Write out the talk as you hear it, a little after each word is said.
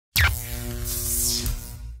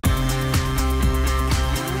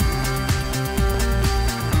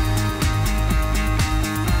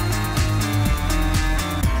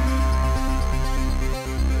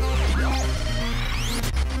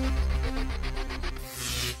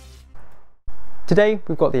Today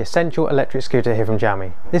we've got the Essential electric scooter here from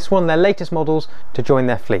Xiaomi. This is one of their latest models to join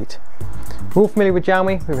their fleet. We're all familiar with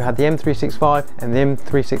Xiaomi. We've had the M365 and the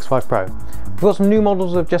M365 Pro. We've got some new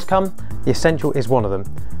models that have just come. The Essential is one of them.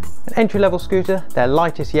 An entry-level scooter, their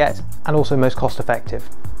lightest yet and also most cost-effective.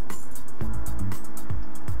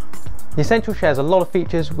 The Essential shares a lot of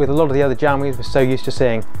features with a lot of the other Xiaomis we're so used to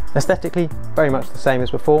seeing. Aesthetically, very much the same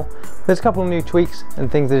as before. There's a couple of new tweaks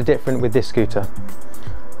and things that are different with this scooter.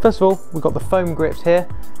 First of all, we've got the foam grips here,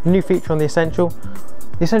 a new feature on the Essential.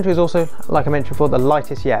 The Essential is also, like I mentioned before, the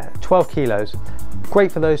lightest yet, 12 kilos.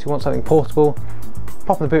 Great for those who want something portable,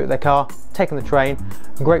 pop in the boot of their car, take on the train,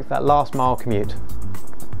 and great for that last mile commute.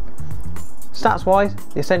 Stats wise,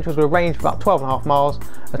 the Essentials will range for about 12.5 miles,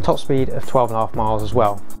 a top speed of 12.5 miles as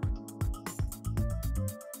well.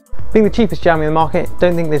 Being the cheapest Xiaomi in the market,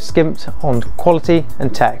 don't think they've skimped on quality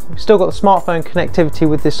and tech. We've still got the smartphone connectivity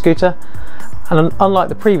with this scooter, and unlike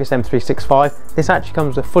the previous M365, this actually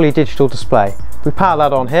comes with a fully digital display. We power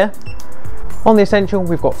that on here. On the Essential,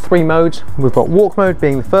 we've got 3 modes. We've got walk mode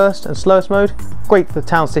being the first and slowest mode, great for the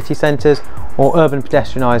town city centres or urban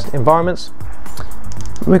pedestrianised environments.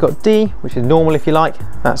 We've got D, which is normal if you like,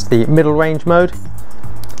 that's the middle range mode.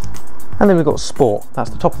 And then we've got Sport,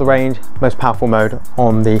 that's the top of the range, most powerful mode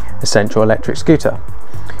on the Essential electric scooter.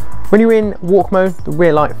 When you're in walk mode, the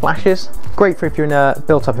rear light flashes, great for if you're in a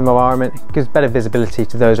built up environment, gives better visibility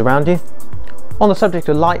to those around you. On the subject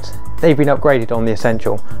of lights, they've been upgraded on the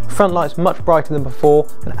Essential. Front light's much brighter than before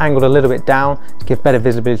and angled a little bit down to give better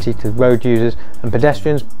visibility to road users and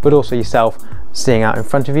pedestrians, but also yourself seeing out in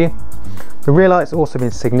front of you. The rear light's also been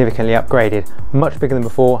significantly upgraded, much bigger than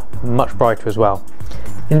before, much brighter as well.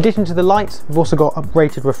 In addition to the lights, we've also got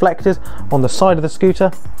upgraded reflectors on the side of the scooter.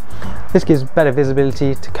 This gives better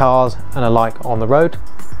visibility to cars and alike on the road.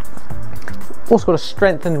 Also got a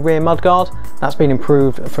strengthened rear mudguard. That's been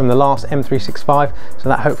improved from the last M365, so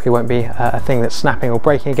that hopefully won't be a thing that's snapping or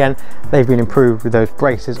breaking again. They've been improved with those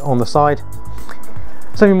braces on the side.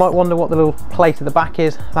 Some of you might wonder what the little plate at the back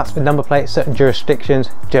is. That's for number plates. Certain jurisdictions,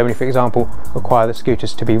 Germany for example, require the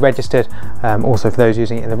scooters to be registered. Also for those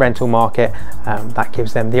using it in the rental market, that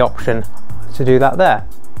gives them the option to do that there.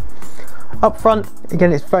 Up front,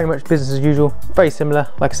 again, it's very much business as usual, very similar.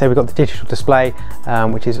 Like I say, we've got the digital display,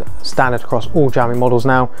 which is standard across all Xiaomi models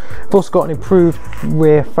now. We've also got an improved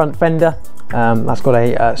rear front fender. That's got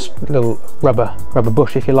a little rubber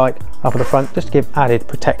bush, if you like, up at the front, just to give added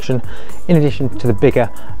protection, in addition to the bigger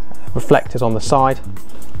reflectors on the side.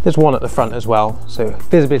 There's one at the front as well, so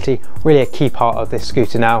visibility really a key part of this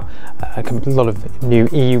scooter now. A lot of new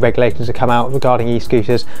EU regulations have come out regarding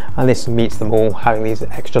e-scooters, and this meets them all, having these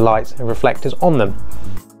extra lights and reflectors on them.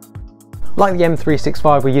 Like the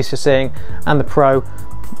M365 we're used to seeing, and the Pro,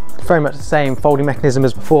 very much the same folding mechanism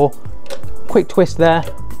as before. Quick twist there,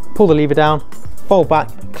 pull the lever down, fold back,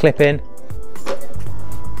 clip in,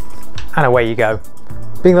 and away you go.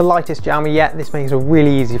 Being the lightest Xiaomi yet, this makes it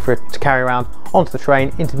really easy for it to carry around onto the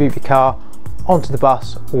train, into the boot of your car, onto the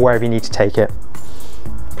bus, or wherever you need to take it.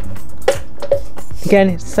 Again,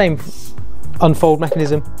 it's the same unfold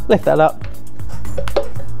mechanism. Lift that up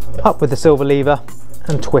with the silver lever,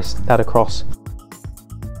 and twist that across.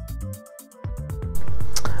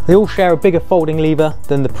 They all share a bigger folding lever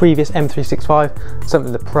than the previous M365,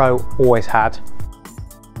 something the Pro always had.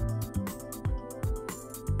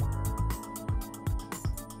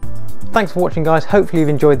 Thanks for watching, guys. Hopefully you've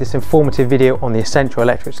enjoyed this informative video on the Essential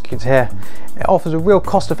electric scooter here. It offers a real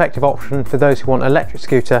cost-effective option for those who want an electric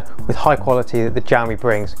scooter with high quality that the Xiaomi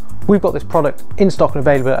brings. We've got this product in stock and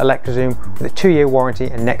available at Electra-Zoom with a 2-year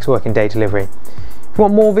warranty and next working day delivery. If you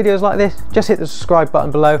want more videos like this, just hit the subscribe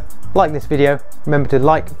button below, like this video, remember to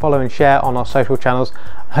like, follow and share on our social channels.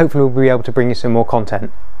 Hopefully we'll be able to bring you some more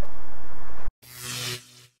content.